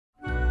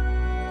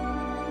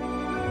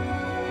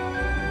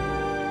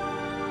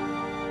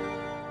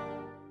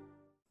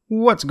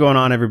What's going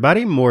on,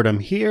 everybody? Mortem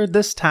here,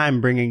 this time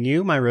bringing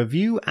you my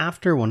review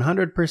after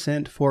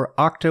 100% for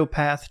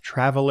Octopath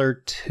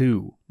Traveler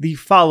 2. The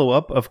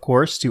follow-up, of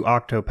course, to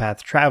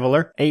Octopath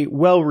Traveler, a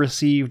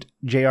well-received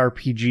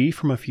JRPG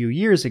from a few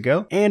years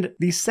ago, and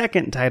the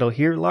second title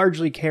here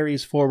largely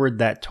carries forward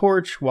that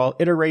torch while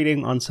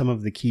iterating on some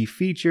of the key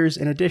features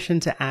in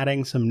addition to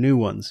adding some new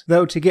ones.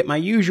 Though to get my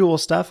usual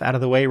stuff out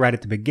of the way right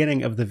at the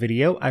beginning of the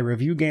video, I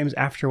review games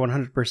after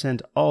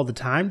 100% all the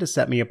time to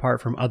set me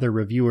apart from other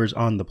reviewers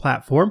on the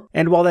platform,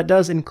 and while that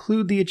does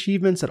include the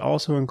achievements, it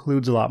also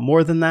includes a lot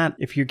more than that.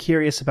 If you're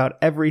curious about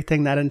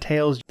everything that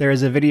entails, there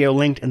is a video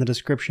linked in the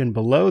description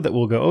below that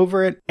will go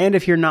over it, and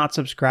if you're not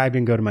subscribed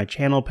and go to my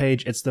channel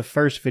page, it's the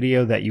first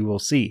video that you will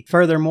see.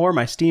 Furthermore,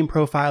 my Steam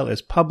profile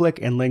is public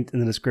and linked in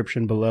the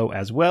description below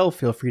as well.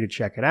 Feel free to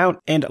check it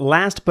out. And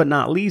last but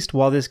not least,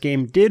 while this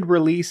game did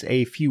release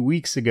a few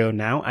weeks ago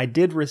now, I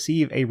did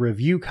receive a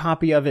review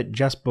copy of it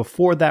just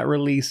before that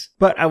release,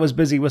 but I was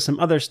busy with some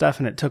other stuff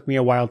and it took me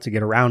a while to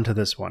get around to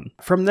this one.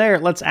 From there,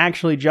 let's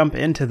actually jump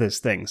into this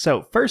thing.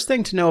 So first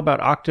thing to know about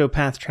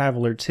Octopath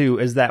Traveler 2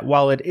 is that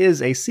while it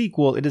is a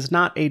sequel, it is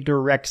not a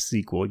direct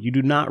sequel. You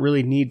do not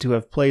really need to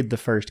have played the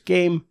first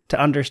game to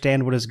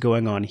understand what is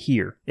going on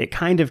here. It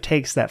kind of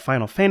takes that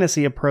Final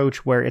Fantasy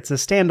approach where it's a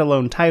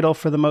standalone title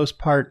for the most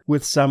part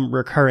with some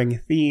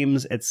recurring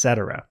themes,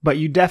 etc. But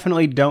you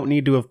definitely don't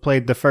need to have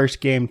played the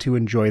first game to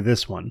enjoy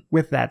this one.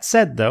 With that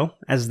said though,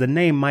 as the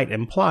name might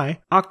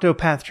imply,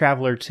 Octopath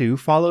Traveler 2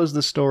 follows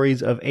the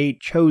stories of 8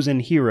 chosen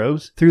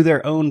heroes through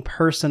their own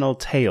personal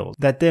tales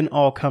that then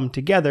all come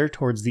together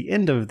towards the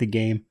end of the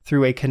game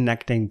through a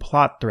connecting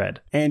plot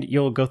thread. And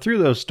you'll go through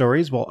those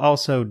stories while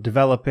also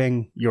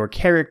developing your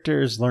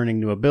characters, learning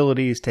new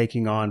abilities,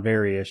 taking on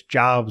various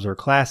jobs or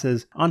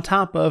classes, on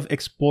top of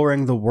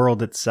exploring the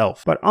world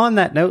itself. But on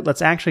that note,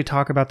 let's actually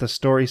talk about the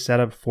story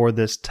setup for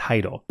this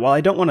title. While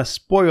I don't want to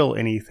spoil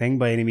anything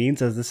by any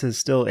means, as this is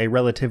still a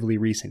relatively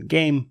recent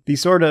game, the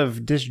sort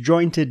of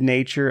disjointed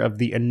nature of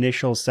the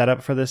initial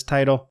setup for this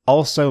title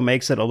also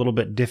makes it a little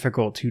bit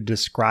difficult to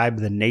describe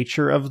the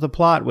nature of the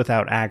plot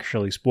without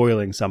actually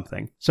spoiling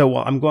something. So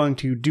while I'm going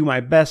to do my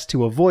best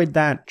to avoid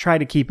that, try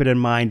to keep it in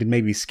mind and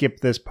maybe skip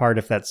this part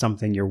if that's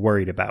something you're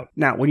worried about.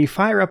 Now, when you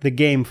fire up the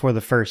game for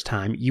the first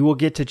time, you will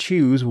get to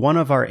choose one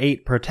of our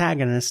 8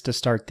 protagonists to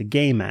start the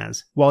game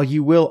as. While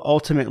you will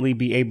ultimately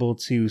be able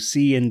to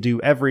see and do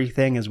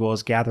everything as well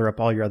as gather up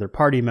all your other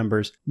party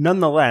members,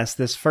 nonetheless,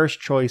 this first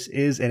choice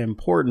is an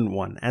important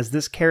one, as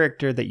this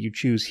character that you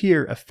choose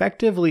here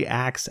effectively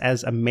acts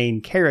as a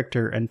main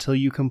character until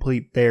you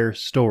complete their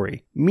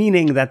story,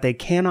 meaning that they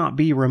cannot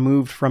be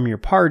removed from your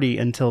party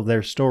until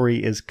their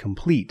story is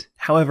complete.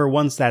 However,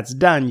 once that's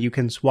done, you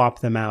can swap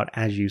them out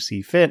as you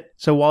see fit.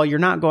 So while you're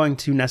not going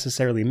to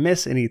necessarily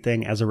miss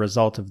anything as a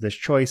result of this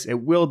choice,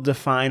 it will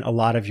define a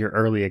lot of your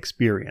early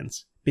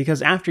experience.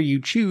 Because after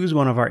you choose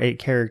one of our 8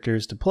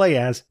 characters to play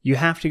as, you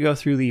have to go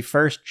through the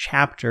first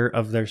chapter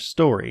of their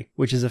story,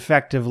 which is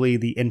effectively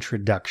the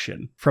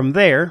introduction. From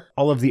there,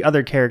 all of the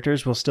other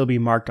characters will still be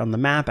marked on the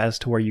map as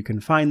to where you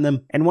can find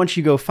them, and once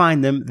you go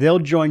find them, they'll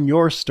join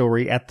your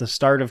story at the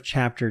start of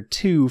Chapter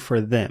 2 for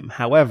them.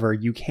 However,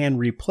 you can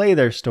replay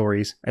their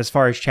stories, as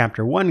far as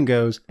Chapter 1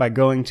 goes, by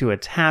going to a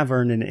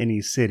tavern in any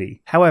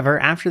city. However,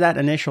 after that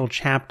initial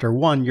Chapter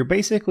 1, you're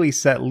basically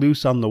set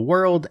loose on the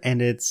world,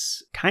 and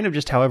it's kind of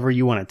just however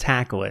you want to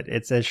tackle it.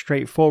 It's as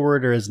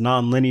straightforward or as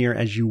non-linear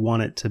as you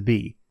want it to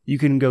be. You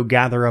can go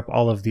gather up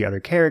all of the other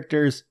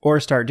characters,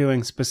 or start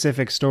doing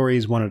specific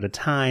stories one at a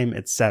time,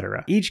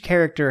 etc. Each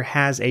character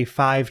has a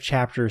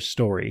 5-chapter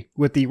story,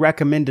 with the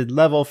recommended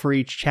level for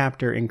each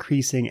chapter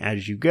increasing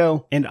as you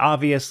go, and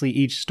obviously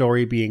each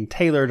story being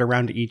tailored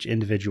around each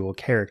individual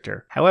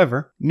character.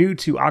 However, new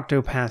to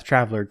Octopath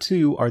Traveler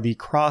 2 are the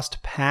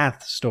crossed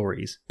path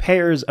stories.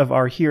 Pairs of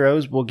our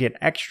heroes will get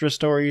extra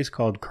stories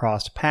called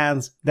crossed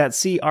paths that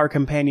see our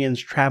companions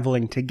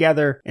traveling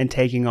together and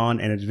taking on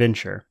an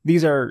adventure.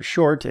 These are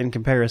short in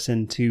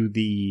comparison to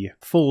the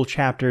full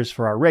chapters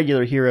for our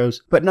regular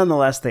heroes, but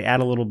nonetheless they add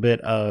a little bit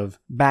of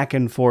back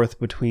and forth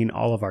between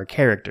all of our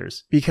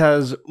characters.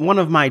 Because one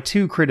of my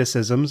 2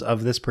 criticisms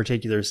of this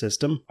particular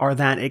system are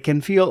that it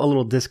can feel a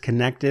little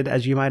disconnected,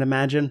 as you might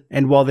imagine,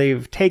 and while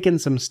they've taken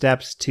some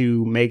steps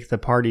to make the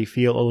party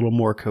feel a little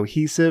more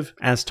cohesive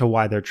as to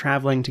why they're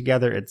traveling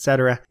together,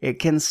 etc., it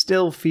can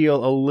still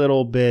feel a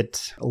little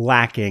bit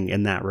lacking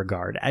in that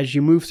regard. As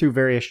you move through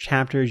various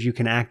chapters, you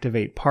can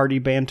activate party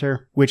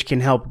banter, which can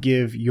help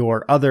give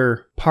your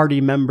other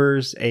party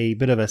members a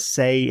bit of a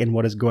say in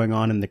what is going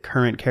on in the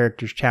current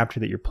character's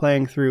chapter that you're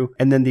playing through,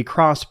 and then the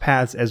cross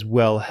paths as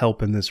well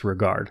help in this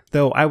regard.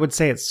 Though I would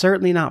say it's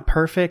certainly not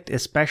perfect,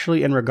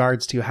 especially in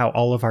regards to how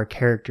all of our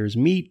characters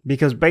meet,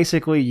 because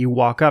basically you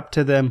walk up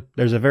to them,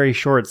 there's a very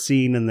short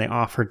scene, and they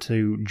offer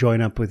to join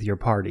up with your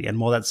party. And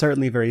while that's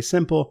certainly very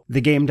simple,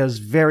 the game does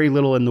very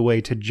little in the way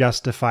to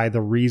justify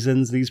the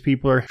reasons these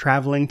people are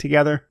traveling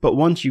together. But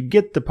once you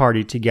get the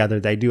party together,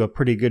 they do a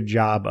pretty good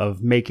job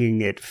of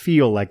making it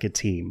feel like a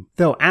team. scheme.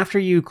 Though after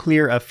you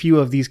clear a few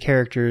of these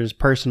characters'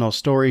 personal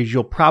stories,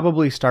 you'll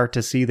probably start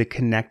to see the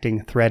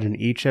connecting thread in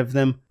each of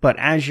them, but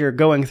as you're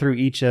going through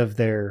each of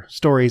their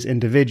stories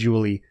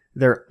individually,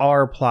 there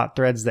are plot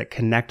threads that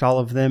connect all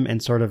of them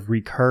and sort of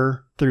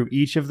recur through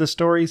each of the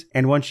stories,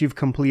 and once you've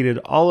completed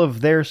all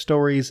of their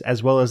stories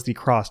as well as the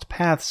crossed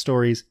path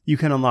stories, you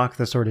can unlock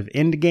the sort of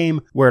end game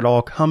where it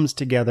all comes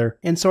together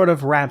and sort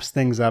of wraps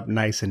things up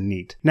nice and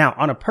neat. Now,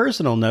 on a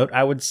personal note,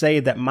 I would say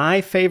that my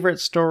favorite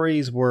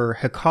stories were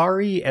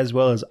Hikari as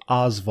well as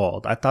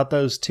Oswald. I thought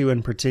those two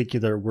in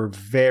particular were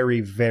very,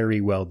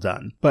 very well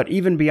done. But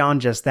even beyond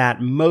just that,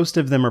 most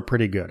of them are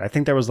pretty good. I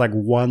think there was like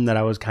one that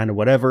I was kind of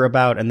whatever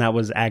about, and that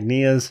was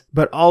Agnia's,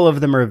 but all of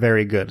them are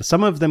very good.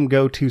 Some of them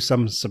go to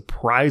some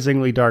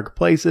surprisingly dark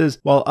places,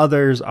 while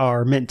others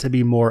are meant to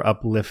be more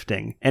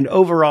uplifting. And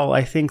overall,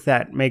 I think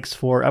that makes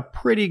for a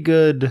pretty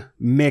good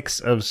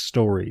mix of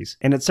stories.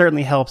 And it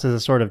certainly helps as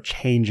a sort of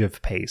change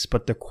of pace,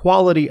 but the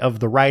quality of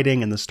the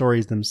writing and the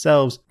stories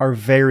themselves are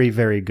very,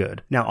 very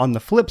good. Now, on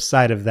the flip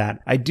side of that,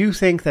 I do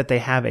think that they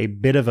have a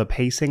bit of a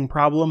pacing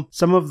problem.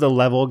 Some of the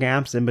level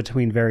gaps in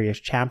between various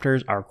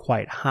chapters are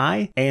quite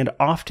high, and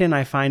often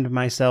I find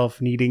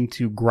myself needing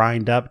to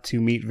grind up to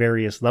meet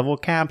various level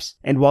caps.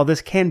 And while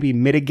this can be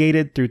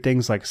mitigated through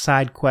things like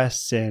side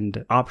quests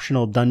and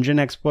optional dungeon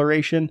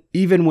exploration,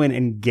 even when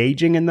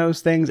engaging in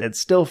those things, it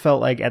still felt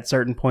like at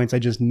certain points I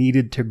just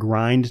needed to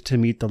grind to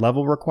meet the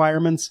level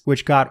requirements,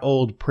 which got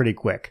old pretty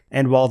quick.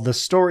 And while the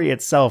story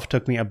itself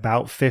took me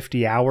about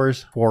 50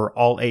 hours for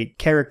all 8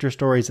 character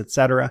stories,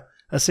 etc.,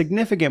 a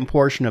significant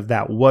portion of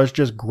that was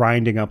just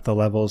grinding up the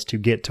levels to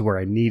get to where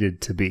I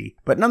needed to be.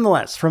 But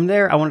nonetheless, from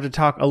there, I wanted to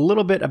talk a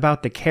little bit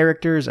about the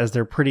characters, as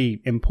they're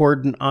pretty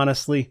important,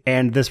 honestly,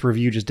 and this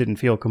review just didn't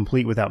feel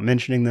complete without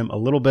mentioning them a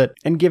little bit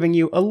and giving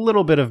you a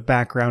little bit of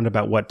background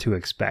about what to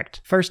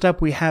expect. First up,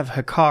 we have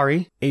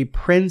Hikari, a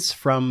prince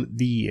from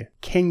the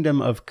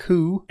Kingdom of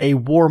Ku, a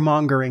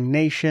warmongering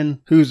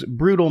nation whose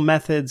brutal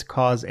methods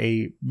cause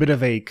a bit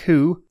of a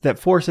coup that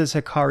forces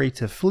Hikari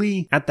to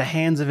flee at the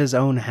hands of his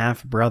own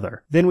half-brother.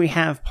 Then we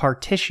have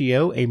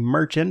Partitio, a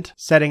merchant,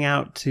 setting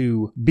out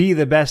to be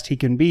the best he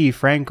can be,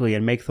 frankly,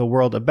 and make the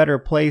world a better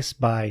place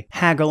by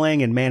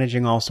haggling and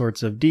managing all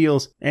sorts of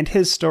deals, and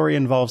his story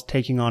involves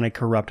taking on a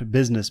corrupt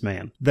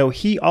businessman. Though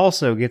he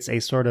also gets a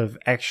sort of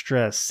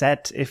extra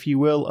set, if you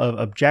will, of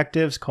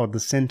objectives called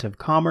the Scent of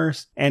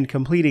Commerce, and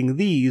completing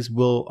these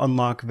will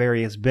unlock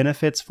various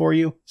benefits for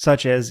you,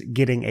 such as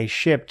getting a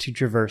ship to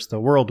traverse the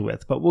world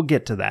with, but we'll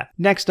get to that.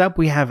 Next up,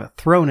 we have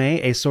Throne,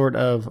 a sort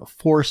of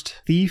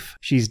forced thief.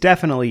 She's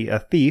definitely a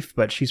thief,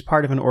 but she's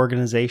part of an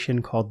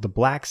organization called the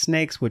Black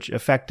Snakes, which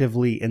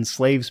effectively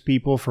enslaves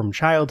people from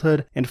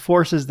childhood and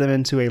forces them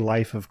into a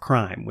life of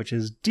crime, which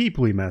is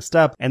deeply messed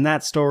up, and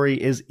that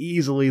story is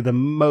easily the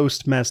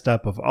most messed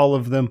up of all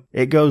of them.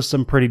 It goes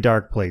some pretty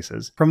dark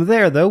places. From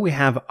there, though, we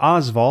have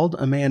Oswald,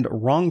 a man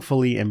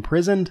wrongfully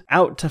imprisoned,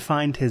 out to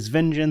find his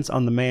vengeance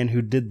on the man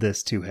who did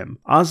this to him.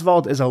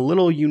 Oswald is a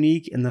little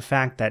unique in the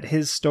fact that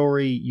his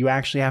story, you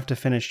actually have to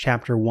finish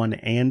chapter 1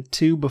 and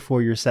 2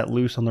 before you're set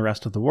loose on the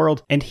rest of the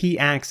world, and he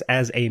acts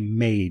as a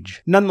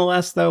mage.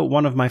 Nonetheless, though,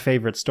 one of my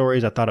favorite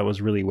stories. I thought it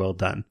was really well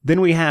done. Then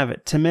we have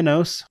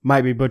Temenos,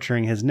 might be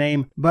butchering his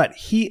name, but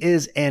he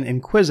is an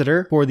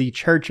inquisitor for the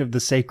Church of the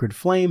Sacred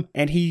Flame,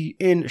 and he,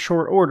 in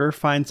short order,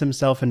 finds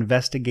himself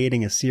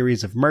investigating a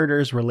series of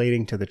murders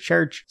relating to the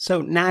church, so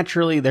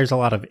naturally there's a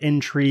lot of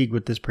intrigue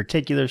with this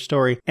particular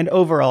story, and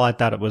overall I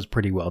thought it was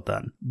pretty well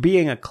done.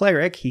 Being a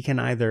cleric, he can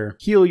either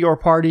heal your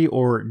party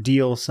or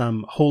deal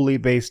some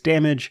holy-based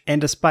damage,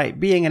 and despite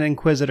being an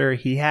inquisitor,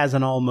 he has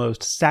an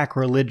almost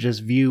sacrilegious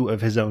view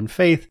of his own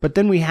faith. But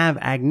then we have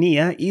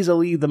Agnia,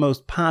 easily the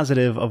most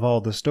positive of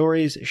all the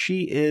stories.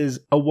 She is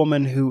a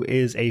woman who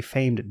is a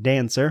famed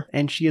dancer,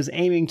 and she is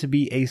aiming to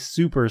be a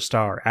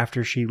superstar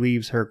after she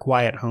leaves her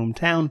quiet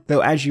hometown,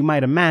 though as you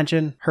might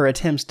imagine, her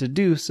attempts to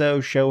do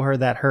so show her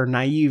that her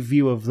naive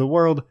view of the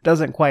world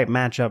doesn't quite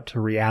match up to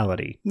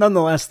reality.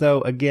 Nonetheless,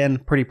 though, again,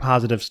 pretty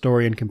positive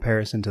story in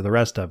comparison to the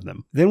rest of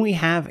them. Then we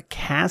have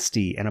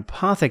Casti, an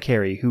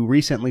apothecary who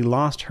recently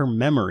lost her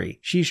memory.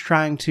 She's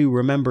trying to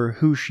remember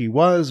who she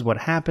was, what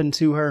happened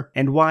to her,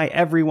 and why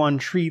everyone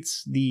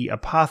treats the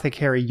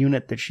apothecary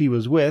unit that she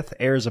was with,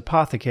 Heirs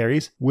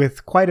Apothecaries,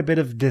 with quite a bit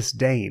of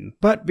disdain.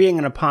 But being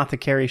an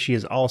apothecary, she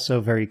is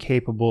also very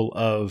capable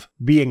of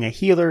being a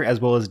healer as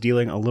well as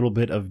dealing a little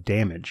bit of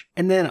damage.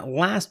 And then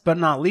last but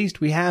not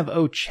least, we have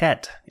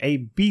Ochette,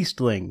 a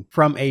beastling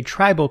from a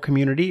tribal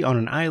community on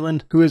an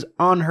island who is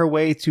on her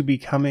way to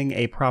becoming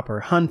a proper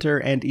hunter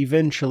and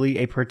eventually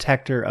a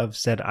protector of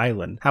said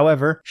island.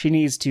 However, she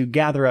needs to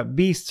gather up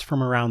beasts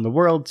from around the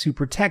world to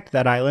protect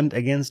that island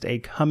against a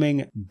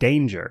coming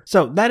danger.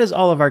 So that is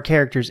all of our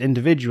characters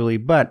individually,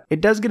 but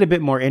it does get a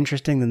bit more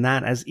interesting than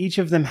that, as each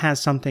of them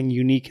has something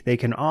unique they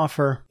can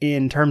offer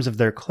in terms of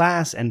their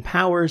class and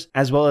powers,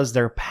 as well as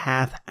their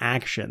path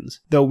actions.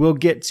 Though we'll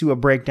get to a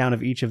breakdown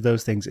of each of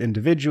those things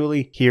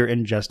individually here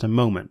in just a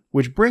moment.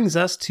 Which brings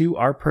us to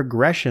our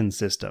progression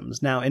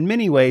systems. Now, in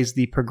many ways,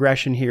 the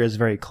progression here is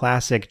very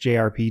classic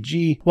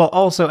JRPG, while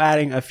also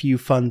adding a few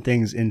fun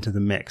things into the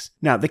mix.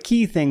 Now, the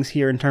key things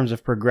here in terms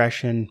of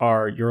progression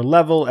are your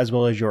level as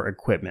well as your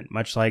equipment.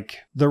 Much like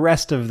the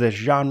rest of this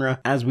genre,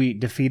 as we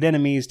defeat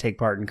enemies, take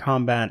part in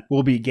combat,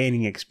 we'll be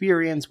gaining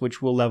experience,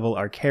 which will level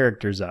our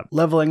characters up.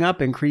 Leveling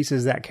up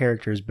increases that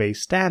character's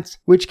base stats,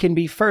 which can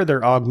be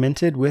further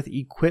augmented with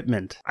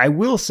equipment. I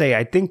will say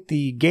I think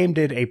the game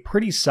did a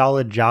pretty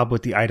solid job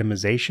with the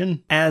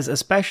itemization, as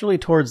especially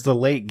towards the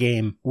late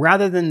game,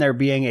 rather than there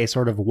being a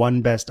sort of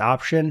one best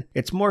option,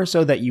 it's more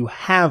so that you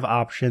have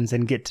options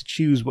and get to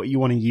choose what you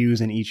want to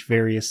use in each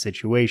various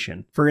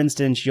situation. For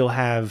instance, you'll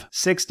have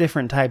 6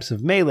 different types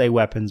of melee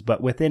weapons,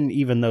 but within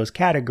even those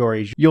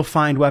categories, you'll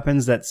find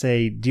weapons that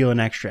say deal an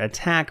extra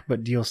attack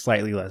but deal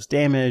slightly less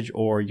damage,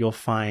 or you'll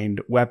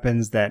find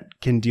weapons that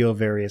can deal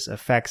various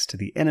effects to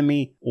the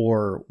enemy,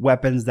 or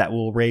weapons that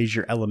will raise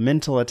your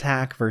elemental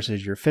attack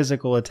versus your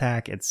physical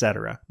attack,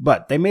 etc.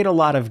 But they made a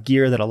lot of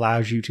gear that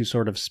allows you to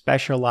sort of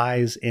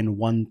specialize in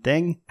one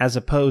thing, as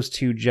opposed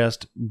to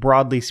just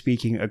broadly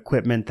speaking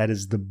equipment that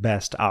is the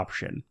best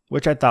option,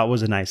 which I thought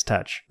was a nice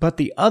touch. But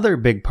the other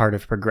big part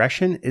of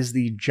progression is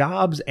the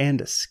jobs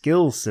and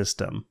skills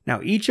system.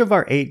 Now, each of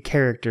our 8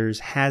 characters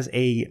has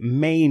a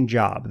main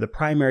job, the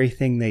primary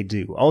thing they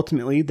do.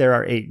 Ultimately, there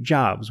are 8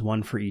 jobs,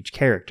 one for each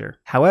character.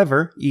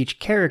 However, each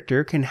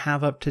character can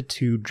have up to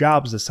 2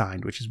 jobs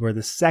assigned, which is where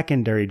the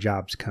secondary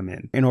jobs come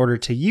in. In order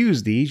to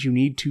use these, you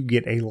need to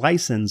get a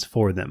license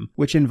for them,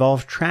 which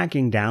involves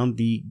tracking down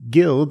the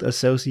guild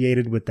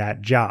associated with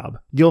that job.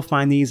 You'll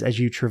find these as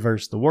you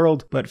traverse the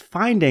world, but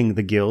finding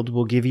the guild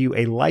will give you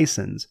a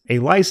license. A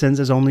license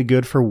is only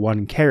good for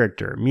one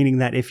character, meaning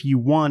that if you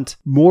want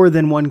more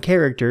than one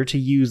character to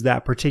use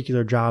that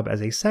particular job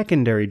as a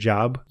secondary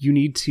job, you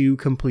need to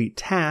complete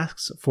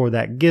tasks for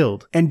that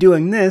guild. And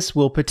doing this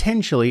will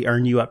potentially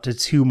earn you up to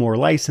 2 more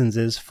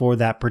licenses for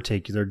that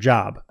particular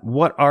job.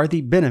 What are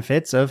the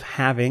benefits of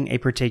having a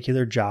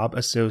particular job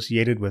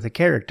associated with a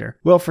character?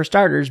 Well, for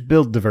starters,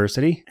 build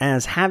diversity,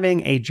 as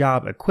having a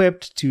job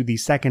equipped to the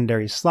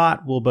secondary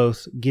slot will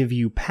both give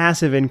you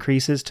passive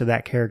increases to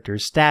that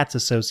character's stats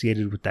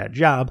associated with that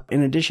job.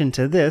 In addition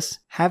to this,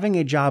 having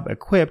a job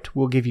equipped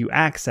will give you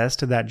access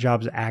to that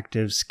job's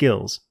active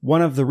skills.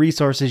 One of the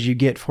resources you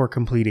get for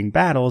completing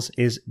battles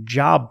is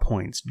job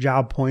points.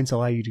 Job points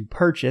allow you to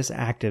purchase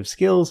active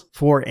skills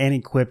for an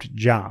equipped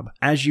job.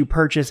 As you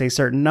purchase a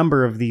certain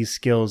number of these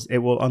skills, it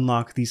will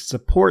unlock the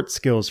support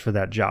skills for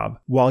that job.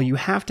 While you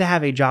have to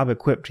have a job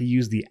equipped to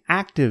use the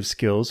active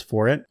skills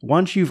for it,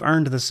 once you've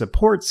earned the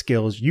support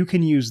skills, you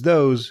can use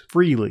those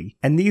freely.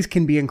 And these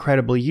can be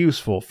incredibly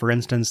useful. For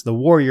instance, the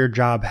warrior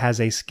job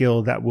has a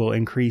skill that will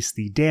increase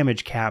the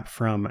damage cap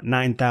from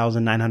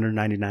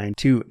 9,999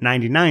 to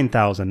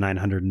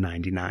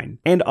 99,999,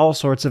 and all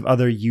sorts of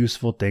other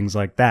useful things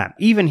like that.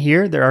 Even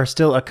here, there are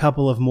still a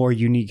couple of more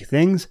unique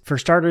things. For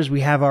starters,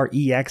 we have our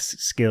EX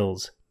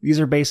skills. These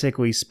are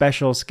basically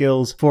special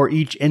skills for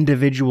each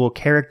individual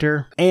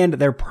character and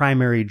their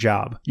primary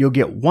job. You'll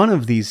get one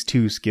of these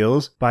 2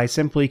 skills by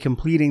simply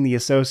completing the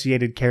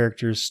associated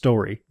character's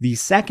story. The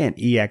second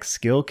EX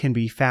skill can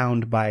be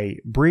found by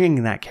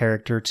bringing that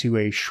character to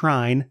a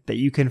shrine that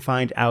you can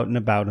find out and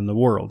about in the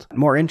world.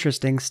 More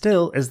interesting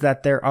still is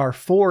that there are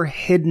 4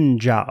 hidden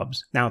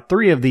jobs. Now,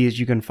 3 of these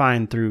you can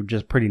find through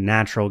just pretty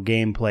natural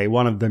gameplay.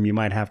 One of them you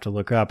might have to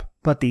look up.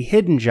 But the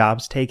hidden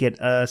jobs take it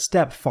a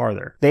step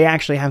farther. They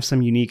actually have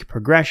some unique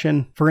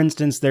progression. For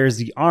instance, there's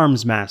the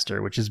Arms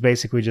Master, which is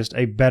basically just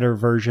a better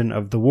version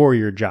of the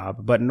warrior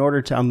job. But in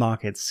order to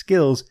unlock its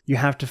skills, you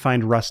have to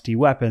find rusty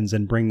weapons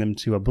and bring them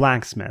to a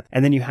blacksmith.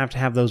 And then you have to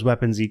have those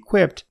weapons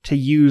equipped to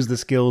use the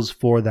skills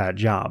for that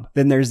job.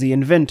 Then there's the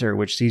Inventor,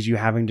 which sees you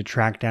having to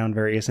track down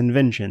various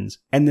inventions.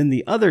 And then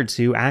the other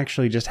 2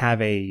 actually just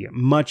have a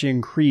much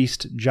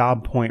increased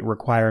job point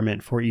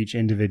requirement for each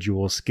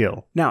individual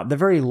skill. Now, the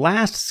very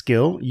last skill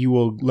you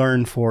will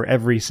learn for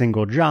every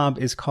single job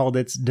is called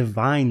its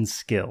Divine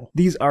skill.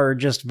 These are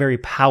just very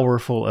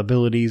powerful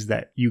abilities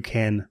that you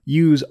can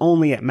use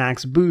only at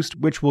max boost,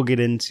 which we'll get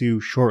into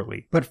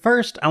shortly. But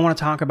first, I want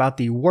to talk about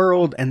the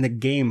world and the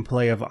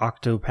gameplay of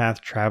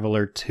Octopath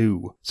Traveler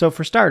 2. So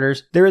for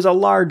starters, there is a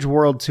large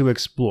world to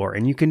explore,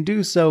 and you can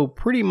do so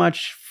pretty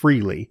much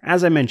freely.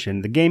 As I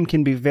mentioned, the game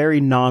can be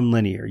very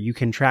non-linear. You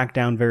can track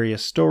down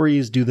various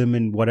stories, do them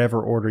in whatever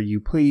order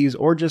you please,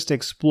 or just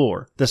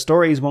explore. The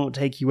stories won't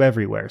take you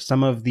everywhere.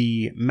 Some of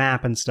the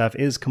map and stuff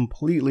is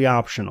completely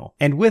optional.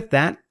 And with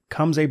that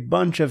comes a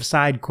bunch of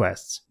side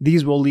quests.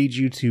 These will lead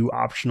you to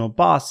optional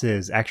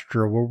bosses,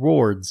 extra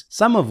rewards,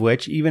 some of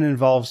which even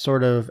involve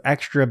sort of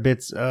extra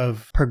bits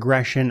of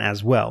progression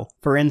as well.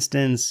 For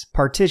instance,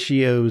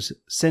 Particio's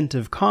Scent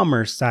of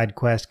Commerce side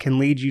quest can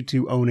lead you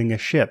to owning a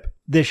ship.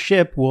 This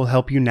ship will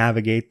help you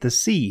navigate the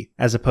sea,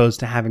 as opposed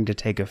to having to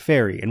take a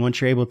ferry, and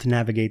once you're able to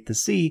navigate the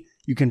sea,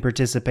 you can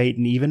participate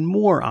in even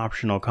more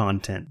optional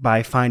content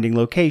by finding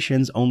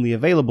locations only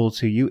available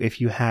to you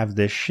if you have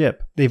this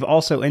ship. They've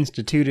also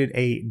instituted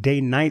a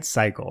day-night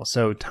cycle,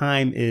 so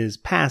time is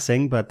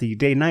passing, but the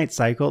day-night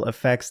cycle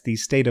affects the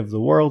state of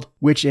the world,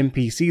 which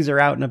NPCs are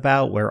out and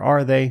about, where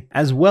are they,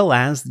 as well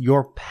as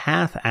your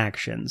path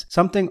actions.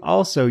 Something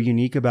also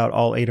unique about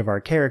all 8 of our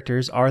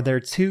characters are their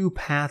 2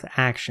 path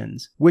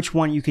actions. Which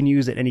one you can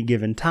use at any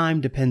given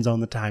time depends on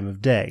the time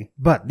of day.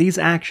 But these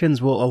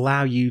actions will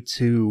allow you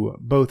to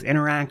both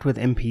interact with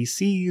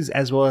NPCs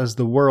as well as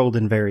the world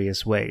in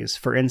various ways.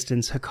 For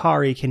instance,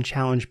 Hikari can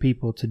challenge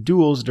people to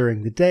duels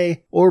during the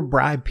day or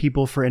bribe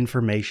people for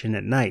information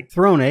at night.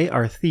 Throne,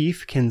 our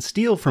thief, can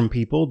steal from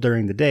people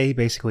during the day,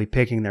 basically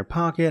picking their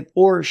pocket,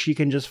 or she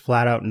can just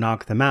flat out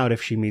knock them out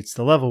if she meets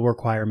the level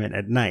requirement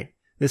at night.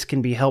 This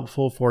can be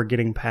helpful for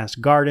getting past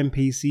guard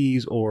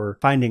NPCs or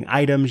finding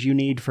items you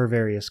need for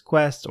various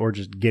quests or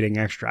just getting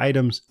extra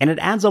items, and it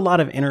adds a lot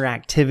of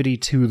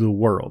interactivity to the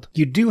world.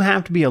 You do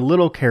have to be a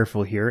little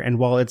careful here, and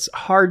while it's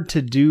hard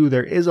to do,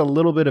 there is a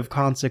little bit of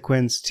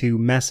consequence to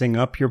messing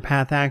up your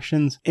path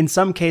actions. In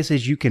some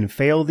cases you can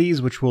fail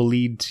these, which will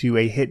lead to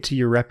a hit to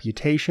your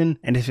reputation,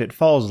 and if it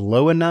falls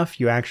low enough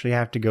you actually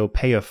have to go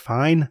pay a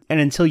fine, and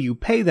until you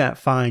pay that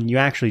fine you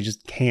actually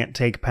just can't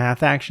take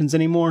path actions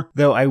anymore.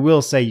 Though I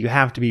will say you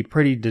have to be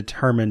pretty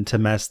determined to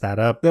mess that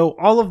up. Though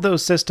all of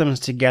those systems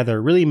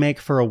together really make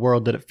for a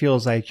world that it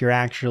feels like you're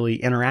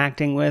actually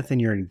interacting with and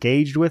you're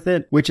engaged with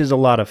it, which is a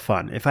lot of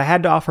fun. If I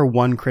had to offer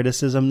one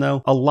criticism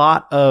though, a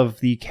lot of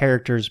the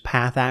characters'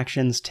 path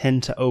actions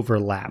tend to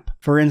overlap.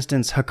 For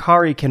instance,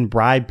 Hikari can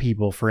bribe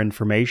people for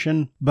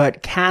information,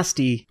 but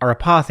Casti, our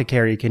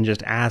apothecary, can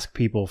just ask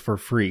people for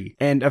free.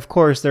 And of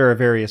course there are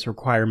various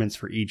requirements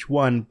for each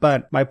one,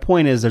 but my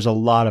point is there's a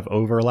lot of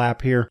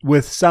overlap here,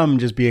 with some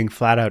just being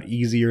flat out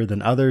easier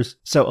than others,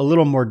 so a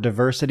little more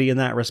diversity in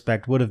that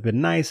respect would have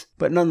been nice,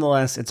 but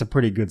nonetheless it's a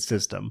pretty good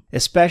system,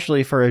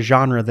 especially for a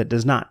genre that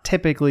does not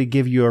typically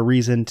give you a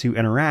reason to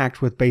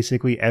interact with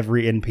basically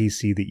every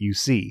NPC that you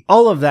see.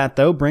 All of that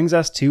though brings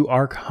us to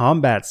our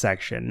combat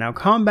section. Now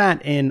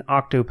combat in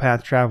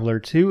Octopath Traveler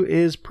 2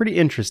 is pretty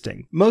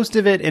interesting. Most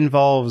of it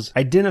involves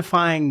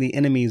identifying the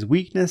enemy's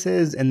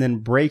weaknesses and then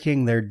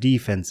breaking their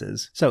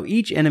defenses. So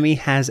each enemy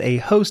has a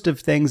host of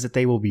things that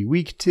they will be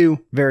weak to,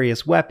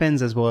 various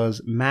weapons as well as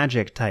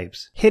magic types.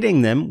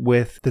 Hitting them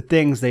with the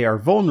things they are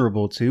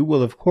vulnerable to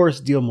will of course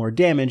deal more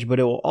damage, but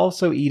it will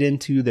also eat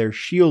into their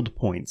shield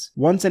points.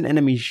 Once an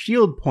enemy's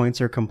shield points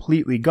are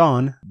completely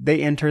gone,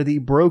 they enter the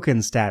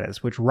broken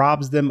status, which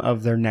robs them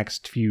of their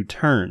next few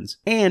turns,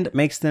 and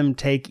makes them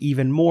take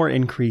even more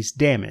increased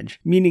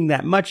damage, meaning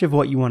that much of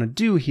what you want to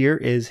do here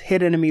is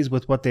hit enemies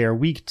with what they are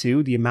weak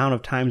to, the amount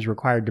of times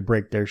required to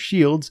break their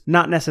shields,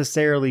 not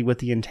necessarily with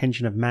the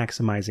intention of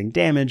maximizing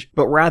damage,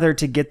 but rather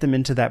to get them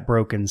into that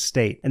broken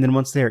state. And then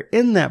once they're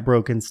in that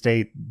broken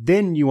state,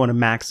 then you want to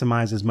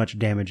maximize as much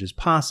damage as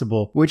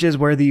possible, which is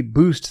where the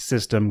boost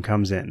system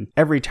comes in.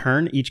 Every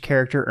turn, each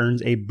character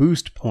earns a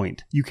boost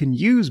point. You can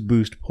use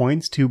boost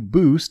points to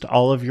boost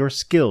all of your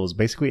skills,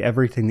 basically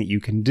everything that you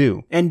can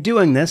do. And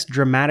doing this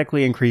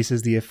dramatically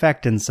increases the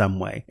effect in some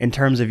way. In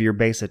terms of your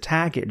base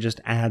attack, it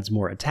just adds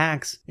more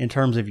attacks. In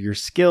terms of your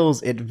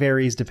skills, it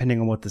varies depending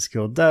on what the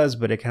skill does,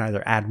 but it can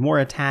either add more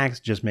attacks,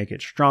 just make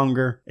it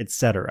stronger,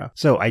 etc.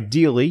 So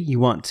ideally, you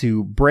want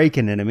to break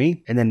an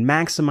enemy and then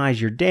maximize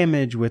your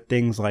damage with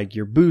things like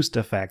your boost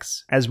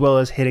effects, as well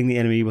as hitting the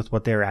enemy with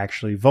what they're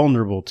actually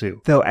vulnerable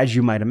to. Though as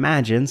you might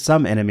imagine,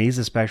 some enemies,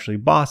 especially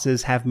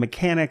bosses, have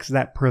mechanics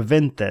that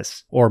prevent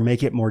this, or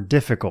make it more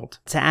difficult.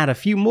 To add a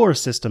few more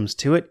systems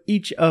to it,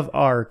 each of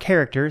our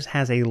characters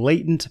has a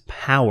latent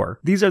power.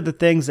 These are the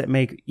things that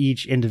make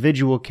each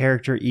individual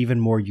character even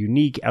more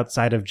unique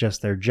outside of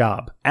just their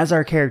job. As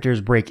our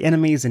characters break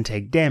enemies and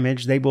take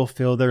damage, they will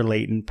fill their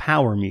latent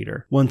power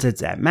meter. Once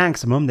it's at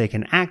maximum, they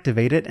can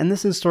activate it, and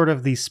this is sort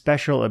of the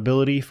special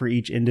ability for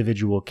each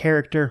individual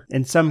character.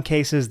 In some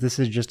cases this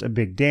is just a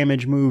big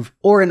damage move,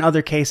 or in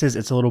other cases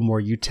it's a little more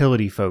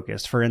utility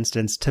focused. For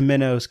instance,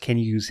 Temenos can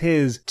use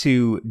his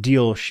to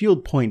deal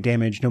shield point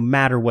damage no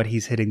matter what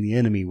he's hitting the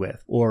enemy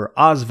with, or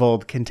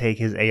Oswald can take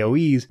his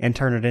AoEs and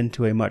turn it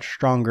into a much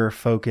stronger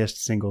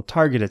focused single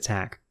target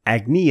attack.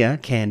 Agnia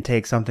can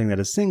take something that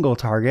is single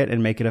target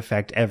and make it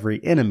affect every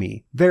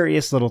enemy.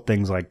 Various little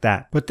things like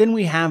that. But then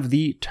we have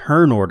the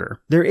turn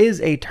order. There is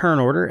a turn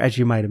order, as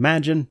you might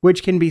imagine,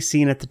 which can be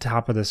seen at the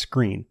top of the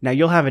screen. Now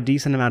you'll have a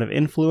decent amount of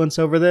influence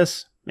over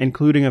this,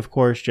 including of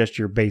course just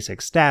your basic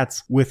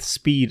stats, with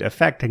speed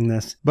affecting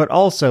this, but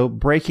also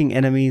breaking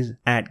enemies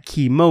at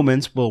key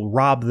moments will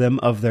rob them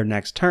of their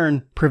next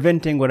turn,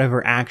 preventing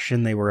whatever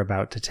action they were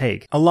about to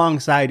take,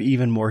 alongside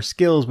even more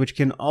skills which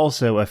can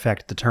also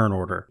affect the turn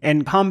order.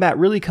 And combat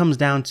really comes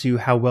down to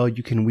how well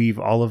you can weave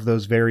all of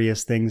those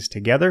various things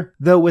together,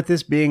 though with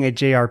this being a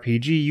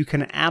JRPG, you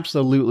can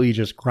absolutely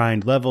just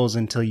grind levels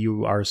until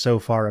you are so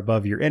far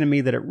above your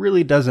enemy that it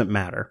really doesn't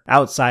matter,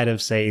 outside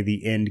of, say,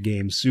 the end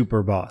game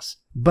super boss.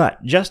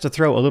 But just to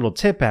throw a little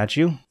tip at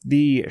you,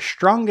 the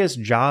strongest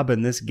job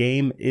in this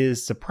game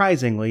is,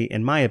 surprisingly,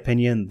 in my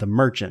opinion, the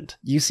merchant.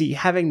 You see,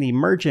 having the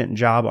merchant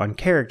job on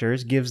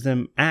characters gives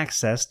them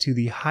access to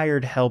the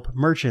hired help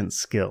merchant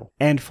skill.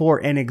 And for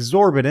an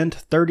exorbitant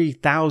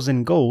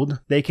 30,000 gold,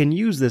 they can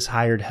use this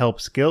hired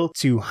help skill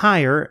to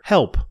hire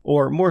help,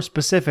 or more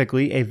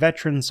specifically, a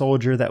veteran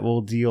soldier that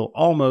will deal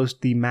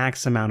almost the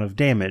max amount of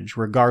damage,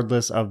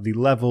 regardless of the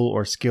level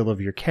or skill of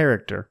your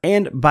character.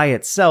 And by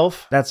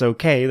itself, that's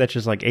okay, that's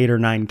just like 8 or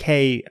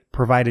 9k,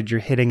 provided you're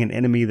hitting an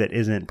enemy that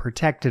isn't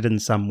protected in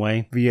some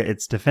way via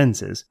its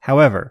defenses.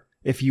 However,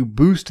 if you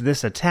boost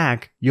this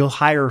attack, you'll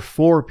hire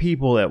 4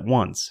 people at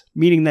once,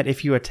 meaning that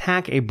if you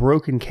attack a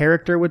broken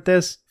character with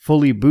this,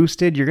 fully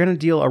boosted, you're going to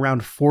deal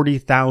around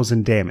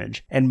 40,000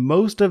 damage, and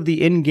most of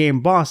the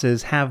in-game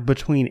bosses have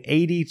between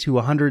 80 to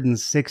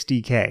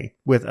 160k,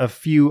 with a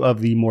few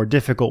of the more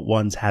difficult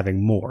ones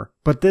having more.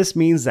 But this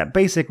means that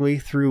basically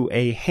through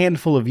a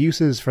handful of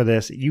uses for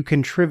this, you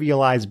can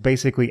trivialize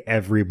basically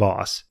every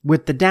boss,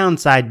 with the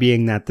downside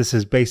being that this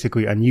is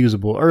basically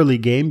unusable early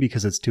game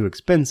because it's too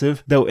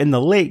expensive, though in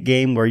the late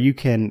game where you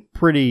can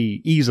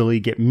pretty easily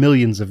get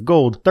millions of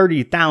gold,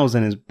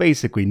 30,000 is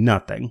basically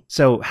nothing.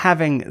 So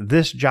having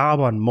this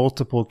job on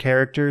multiple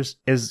characters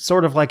is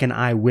sort of like an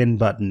I win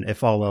button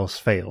if all else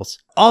fails.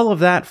 All of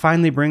that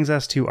finally brings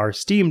us to our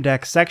Steam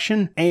Deck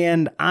section,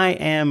 and I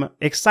am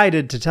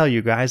excited to tell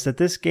you guys that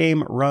this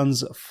game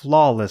runs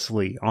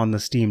flawlessly on the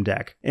Steam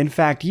Deck. In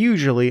fact,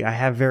 usually I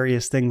have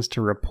various things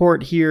to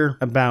report here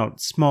about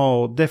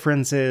small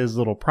differences,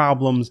 little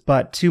problems,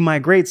 but to my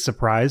great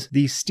surprise,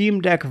 the Steam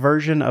Deck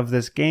version of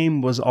this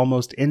game was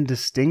almost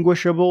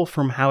indistinguishable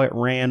from how it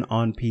ran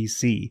on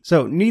PC.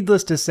 So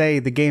needless to say,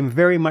 the game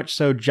very much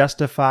so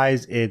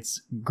justifies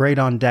its Great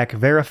on Deck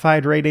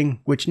verified rating,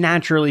 which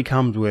naturally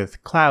comes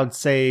with cloud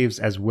saves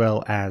as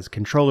well as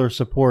controller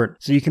support.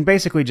 So you can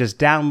basically just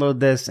download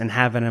this and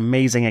have an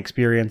amazing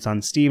experience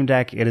on Steam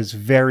Deck. It is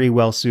very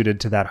well suited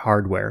to that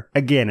hardware.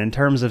 Again, in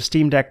terms of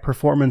Steam Deck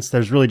performance,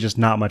 there's really just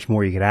not much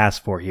more you could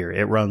ask for here.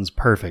 It runs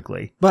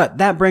perfectly. But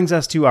that brings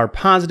us to our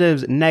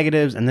positives,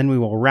 negatives, and then we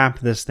will wrap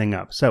this thing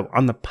up. So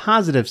on the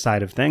positive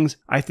side of things,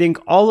 I think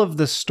all of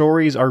the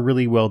stories are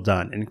really well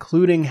done,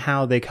 including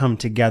how they come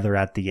together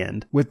at the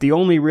end, with the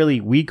only really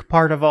weak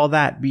part of all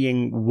that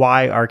being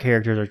why our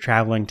characters are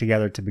traveling together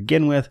to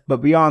begin with,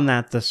 but beyond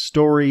that, the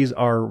stories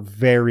are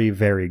very,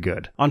 very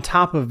good. On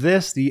top of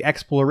this, the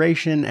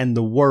exploration and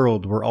the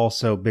world were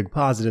also big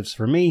positives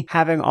for me,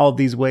 having all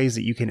these ways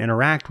that you can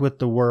interact with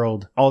the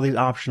world, all these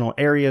optional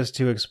areas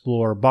to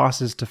explore,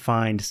 bosses to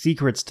find,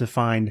 secrets to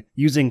find,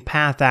 using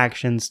path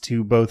actions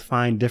to both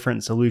find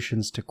different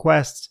solutions to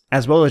quests,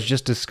 as well as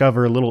just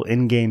discover little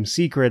in-game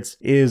secrets,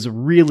 is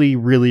really,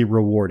 really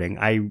rewarding.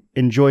 I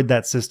enjoyed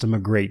that system a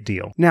great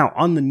deal. Now,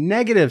 on the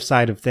negative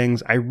side of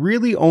things, I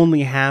really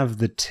only have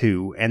the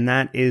two, and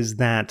that is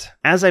that,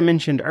 as I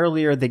mentioned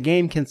earlier, the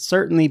game can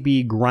certainly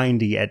be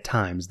grindy at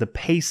times. The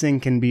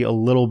pacing can be a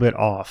little bit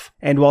off,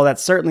 and while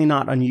that's certainly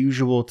not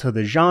unusual to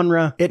the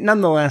genre, it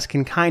nonetheless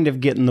can kind of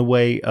get in the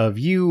way of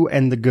you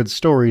and the good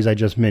stories I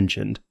just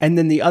mentioned. And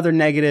then the other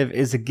negative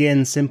is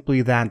again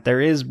simply that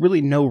there is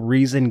really no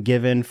reason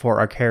given for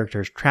our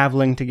characters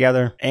traveling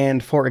together,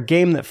 and for a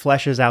game that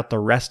fleshes out the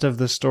rest of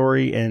the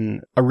story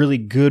in a really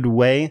good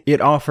way,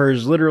 it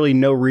offers literally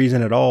no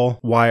reason at all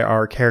why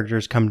our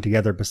characters come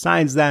together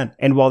besides that,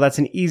 and while that's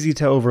an easy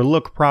to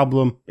overlook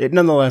problem, it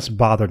nonetheless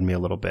bothered me a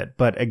little bit,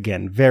 but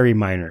again, very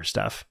minor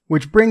stuff.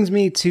 Which brings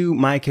me to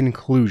my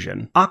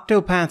conclusion.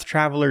 Octopath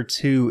Traveler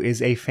 2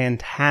 is a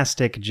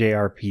fantastic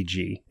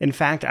JRPG. In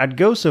fact, I'd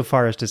go so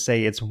far as to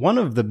say it's one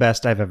of the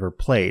best I've ever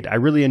played. I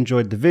really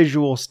enjoyed the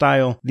visual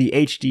style. The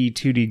HD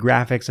 2D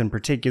graphics in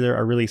particular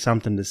are really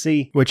something to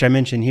see, which I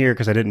mention here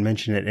because I didn't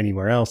mention it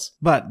anywhere else.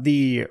 But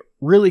the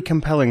really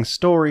compelling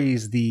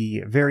stories,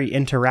 the very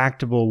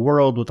interactable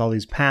world with all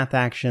these path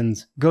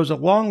actions, goes a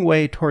long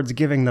way towards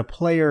giving the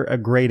player a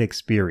great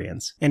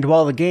experience. And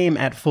while the game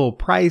at full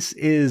price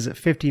is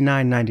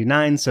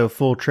 $59.99, so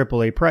full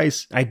AAA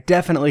price, I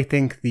definitely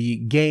think the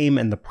game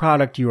and the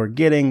product you are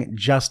getting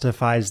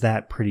justifies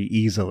that pretty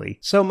easily.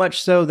 So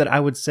much so that I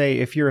would say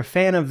if you're a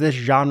fan of this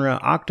genre,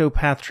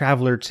 Octopath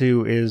Traveler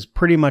 2 is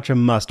pretty much a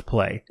must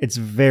play. It's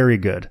very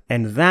good.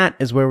 And that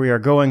is where we are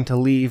going to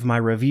leave my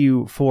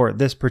review for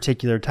this particular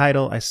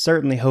title. I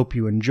certainly hope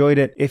you enjoyed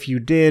it. If you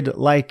did,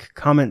 like,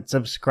 comment,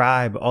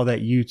 subscribe, all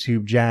that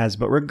YouTube jazz,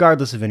 but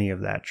regardless of any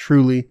of that,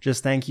 truly,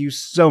 just thank you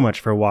so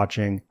much for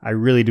watching. I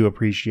really do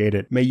appreciate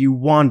it. May you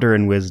wander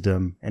in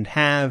wisdom and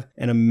have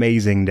an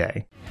amazing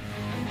day.